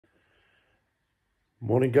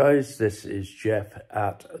Morning guys, this is Jeff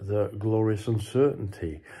at The Glorious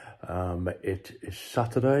Uncertainty. It is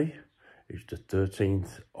Saturday, it's the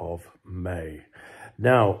 13th of May.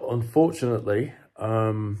 Now, unfortunately,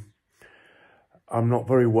 I'm not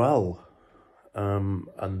very well,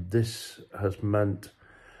 and this has meant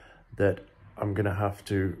that I'm going to have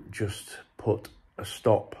to just put a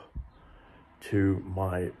stop to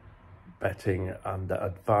my betting and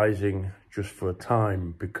advising just for a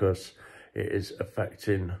time, because it is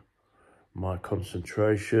affecting my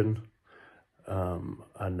concentration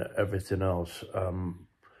and everything else.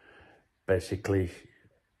 Basically,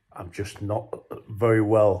 I'm just not very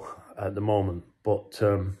well at the moment, but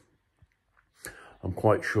I'm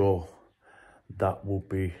quite sure that will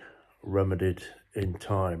be remedied in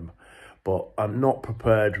time. But I'm not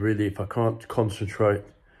prepared, really, if I can't concentrate,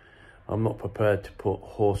 I'm not prepared to put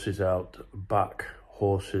horses out, back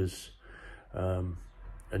horses,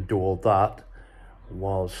 and do all that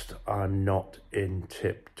whilst I'm not in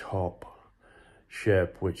tip-top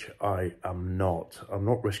shape, which I am not. I'm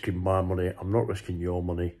not risking my money, I'm not risking your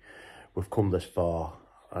money. We've come this far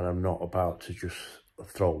and I'm not about to just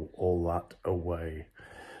throw all that away.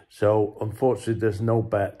 So unfortunately there's no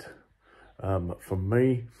bet from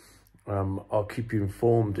me. I'll keep you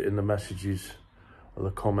informed in the messages or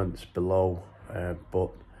the comments below,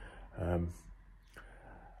 but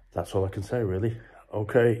that's all I can say, really.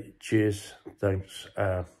 Okay, cheers, thanks,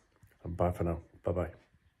 and bye for now. Bye-bye.